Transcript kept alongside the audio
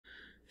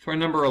For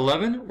number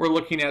 11, we're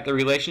looking at the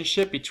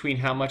relationship between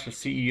how much a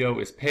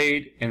CEO is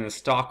paid and the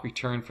stock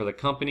return for the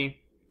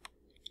company.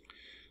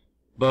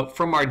 But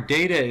from our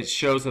data, it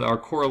shows that our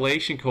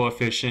correlation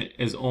coefficient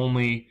is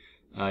only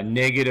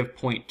negative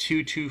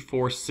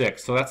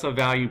 0.2246. So that's a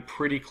value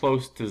pretty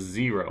close to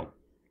 0.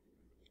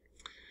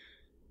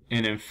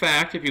 And in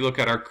fact, if you look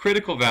at our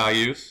critical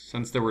values,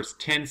 since there were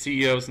 10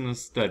 CEOs in the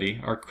study,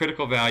 our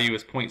critical value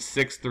is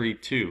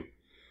 0.632.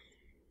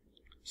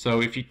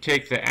 So if you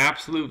take the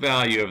absolute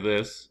value of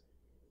this,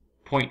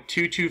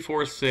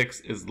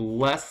 0.2246 is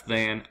less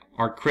than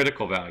our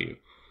critical value,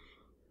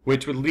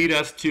 which would lead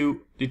us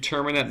to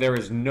determine that there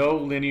is no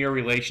linear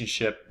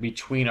relationship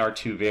between our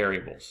two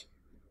variables.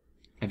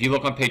 If you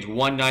look on page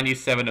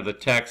 197 of the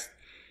text,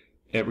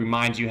 it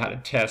reminds you how to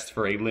test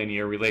for a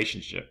linear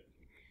relationship.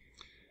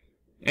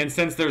 And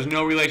since there's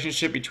no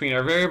relationship between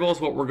our variables,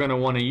 what we're going to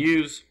want to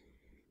use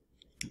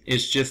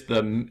is just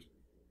the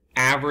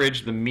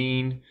average, the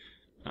mean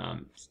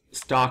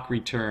stock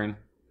return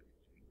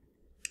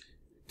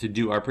to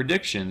do our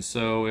predictions.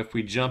 So if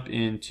we jump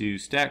into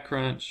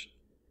StatCrunch,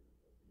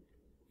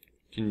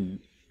 you can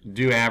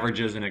do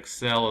averages in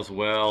Excel as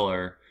well,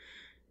 or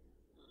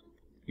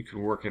you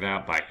can work it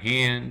out by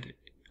hand.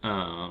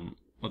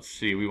 Let's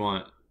see, we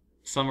want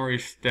summary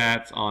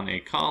stats on a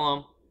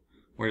column.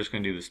 We're just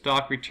going to do the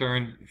stock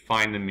return,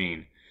 find the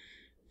mean.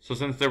 So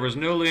since there was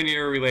no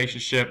linear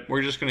relationship,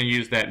 we're just going to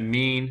use that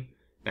mean,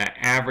 that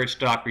average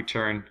stock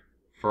return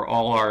for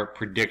all our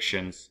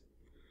predictions.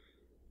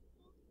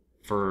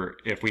 For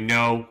if we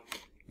know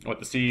what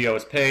the CEO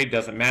is paid,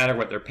 doesn't matter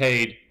what they're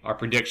paid, our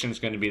prediction is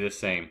going to be the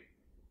same.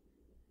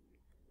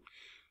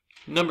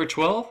 Number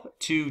 12,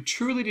 to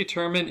truly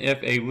determine if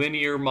a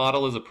linear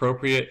model is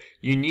appropriate,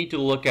 you need to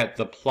look at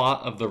the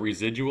plot of the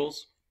residuals.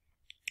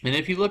 And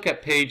if you look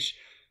at page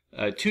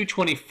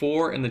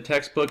 224 in the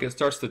textbook, it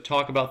starts to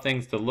talk about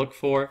things to look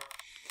for.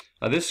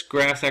 This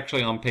graph's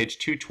actually on page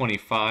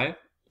 225.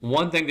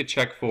 One thing to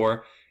check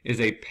for is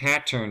a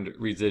patterned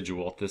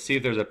residual to see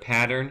if there's a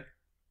pattern.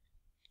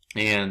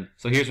 And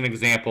so here's an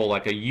example,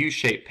 like a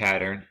U-shaped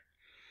pattern.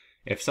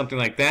 If something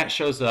like that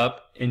shows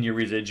up in your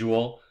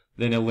residual,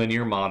 then a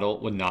linear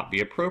model would not be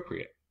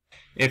appropriate.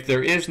 If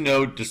there is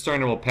no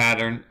discernible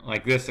pattern,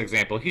 like this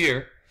example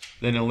here,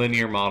 then a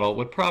linear model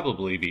would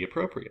probably be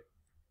appropriate.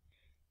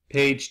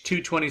 Page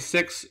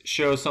 226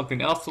 shows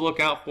something else to look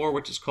out for,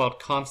 which is called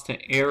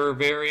constant error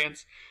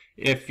variance.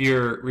 If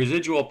your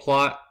residual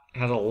plot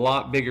has a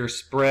lot bigger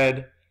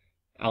spread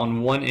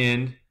on one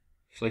end,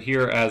 so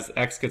here as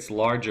x gets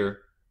larger,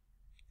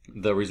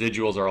 the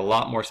residuals are a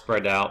lot more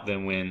spread out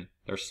than when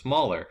they're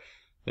smaller,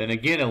 then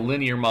again a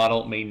linear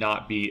model may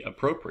not be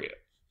appropriate.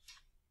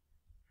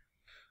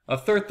 A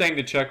third thing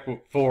to check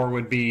for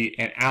would be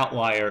an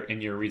outlier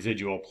in your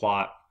residual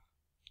plot.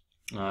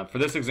 For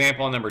this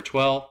example on number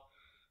 12,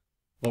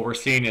 what we're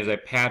seeing is a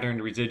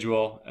patterned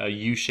residual, a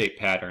U-shaped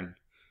pattern.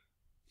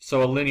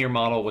 So a linear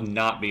model would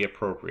not be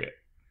appropriate.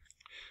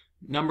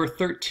 Number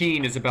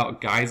 13 is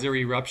about geyser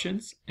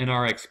eruptions, and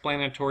our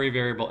explanatory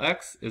variable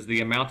x is the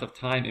amount of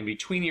time in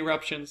between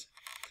eruptions.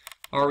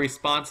 Our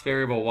response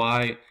variable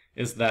y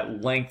is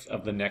that length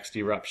of the next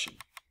eruption.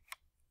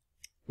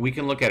 We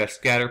can look at a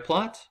scatter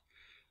plot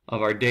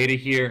of our data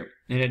here,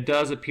 and it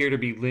does appear to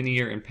be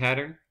linear in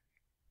pattern.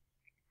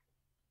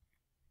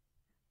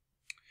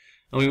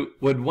 And we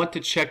would want to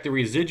check the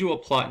residual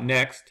plot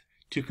next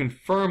to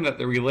confirm that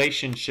the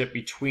relationship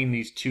between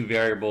these two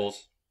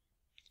variables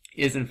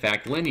is in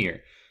fact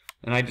linear.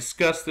 And I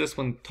discussed this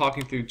when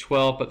talking through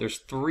 12, but there's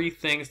 3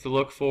 things to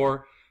look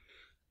for.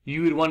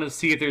 You would want to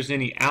see if there's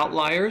any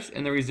outliers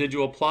in the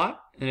residual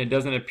plot, and it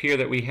doesn't appear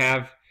that we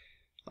have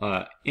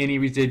any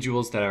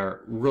residuals that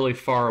are really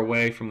far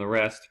away from the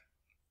rest.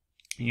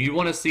 You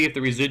want to see if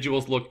the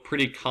residuals look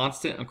pretty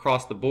constant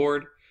across the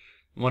board.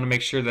 You want to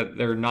make sure that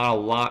they're not a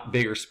lot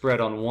bigger spread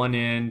on one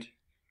end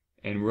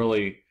and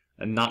really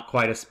not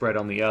quite a spread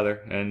on the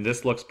other, and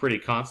this looks pretty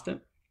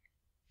constant.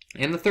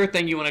 And the third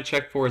thing you want to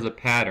check for is a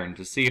pattern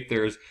to see if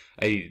there's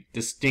a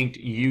distinct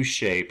U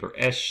shape or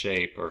S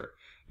shape or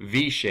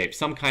V shape,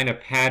 some kind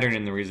of pattern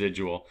in the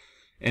residual.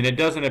 And it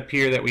doesn't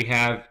appear that we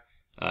have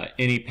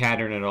any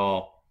pattern at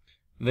all.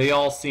 They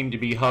all seem to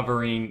be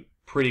hovering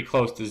pretty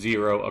close to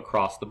 0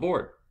 across the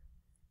board.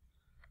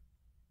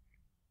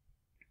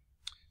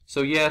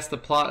 So yes, the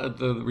plot of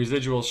the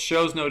residuals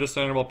shows no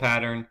discernible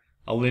pattern.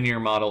 A linear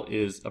model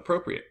is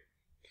appropriate.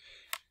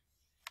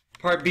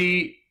 Part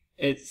B,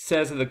 it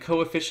says that the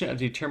coefficient of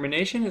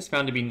determination is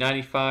found to be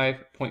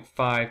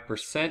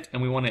 95.5%, and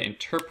we want to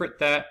interpret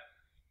that.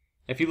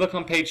 If you look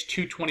on page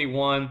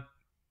 221,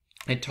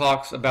 it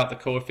talks about the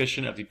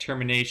coefficient of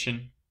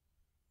determination.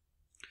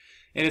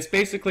 And it's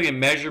basically a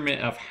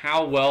measurement of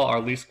how well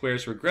our least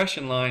squares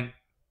regression line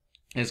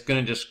is going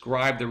to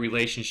describe the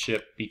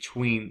relationship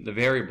between the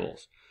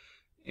variables.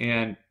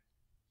 And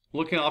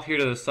looking off here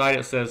to the side,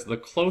 it says the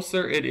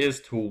closer it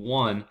is to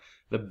 1,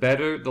 the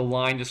better the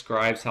line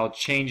describes how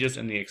changes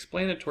in the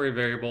explanatory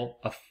variable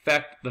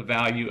affect the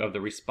value of the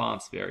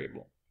response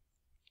variable.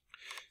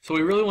 So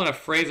we really want to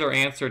phrase our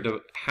answer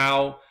to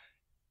how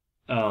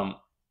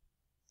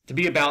to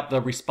be about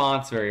the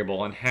response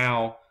variable and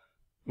how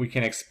we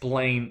can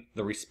explain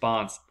the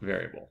response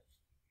variable.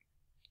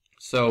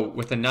 So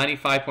with a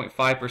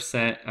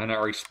 95.5% and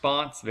our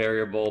response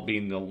variable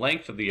being the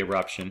length of the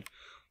eruption,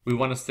 we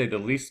want to say the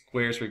least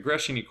squares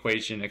regression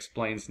equation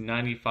explains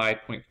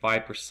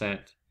 95.5%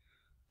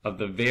 of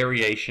the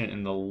variation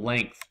in the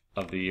length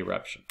of the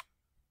eruption.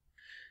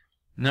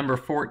 Number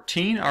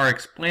 14, our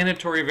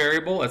explanatory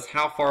variable is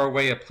how far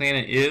away a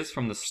planet is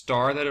from the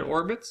star that it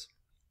orbits.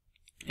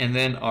 And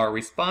then our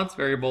response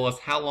variable is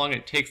how long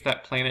it takes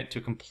that planet to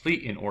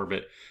complete an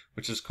orbit,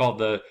 which is called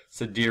the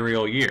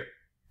sidereal year.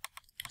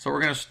 So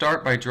we're going to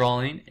start by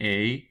drawing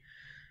a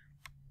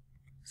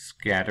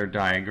scatter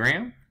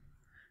diagram.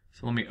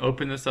 So let me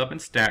open this up in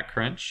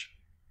StatCrunch.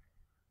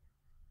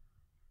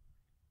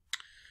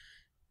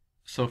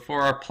 So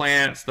for our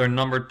planets, they're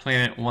numbered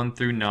planet 1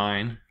 through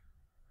 9.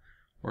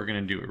 We're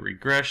going to do a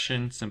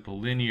regression, simple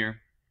linear.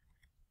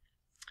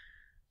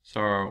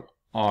 So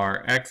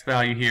our x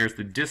value here is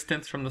the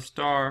distance from the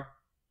star.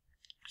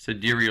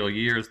 Sidereal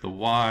year is the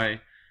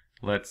y.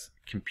 Let's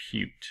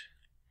compute.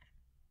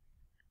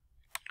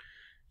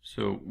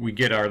 So we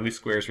get our least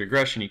squares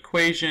regression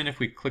equation. If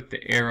we click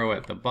the arrow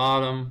at the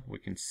bottom, we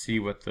can see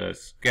what the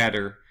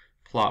scatter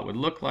plot would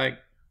look like.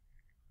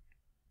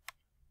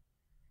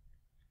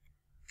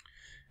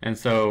 And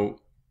so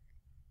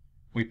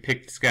we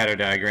picked the scatter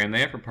diagram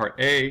there for part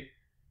A.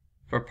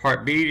 For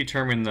part B,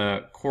 determine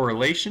the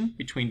correlation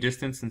between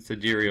distance and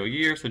sidereal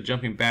year. So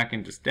jumping back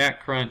into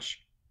StatCrunch,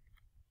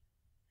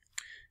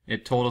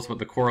 it told us what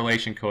the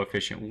correlation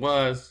coefficient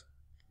was.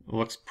 It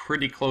looks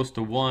pretty close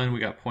to 1. We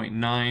got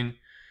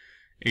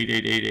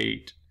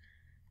 0.98888.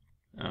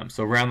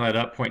 So round that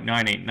up,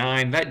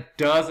 0.989. That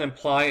does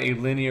imply a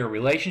linear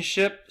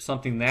relationship,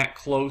 something that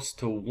close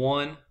to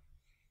 1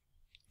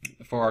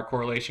 for our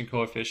correlation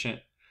coefficient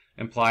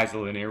implies a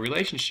linear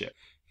relationship.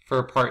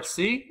 For part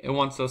C, it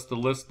wants us to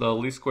list the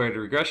least squared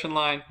regression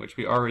line, which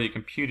we already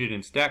computed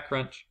in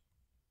StatCrunch.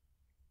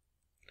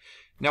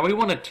 Now we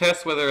want to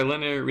test whether a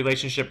linear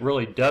relationship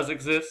really does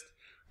exist.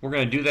 We're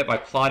going to do that by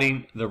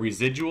plotting the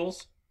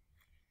residuals.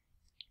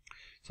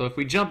 So if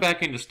we jump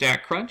back into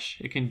StatCrunch,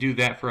 it can do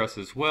that for us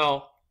as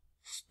well.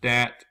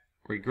 Stat,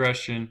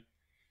 regression,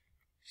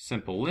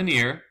 simple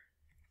linear.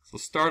 So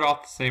start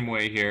off the same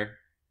way here.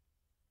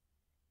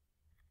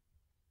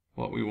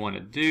 What we want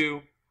to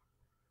do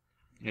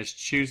is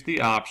choose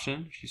the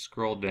option. If you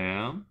scroll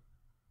down,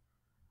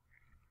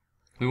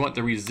 we want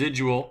the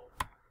residual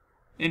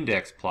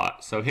index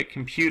plot. So hit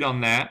compute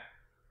on that.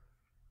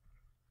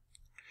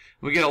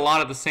 We get a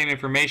lot of the same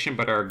information,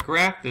 but our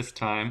graph this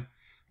time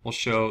will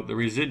show the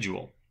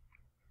residual.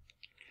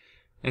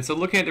 And so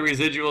looking at the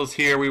residuals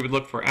here, we would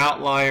look for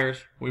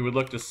outliers. We would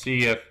look to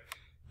see if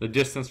the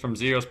distance from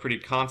 0 is pretty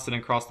constant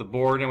across the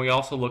board, and we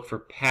also look for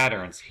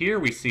patterns. Here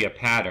we see a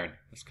pattern.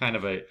 It's kind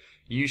of a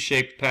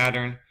U-shaped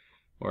pattern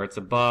where it's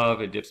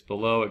above, it dips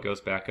below, it goes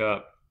back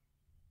up.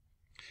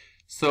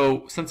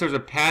 So since there's a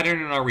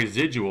pattern in our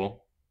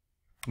residual,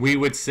 we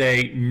would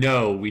say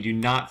no, we do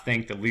not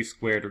think the least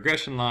squared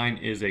regression line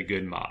is a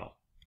good model.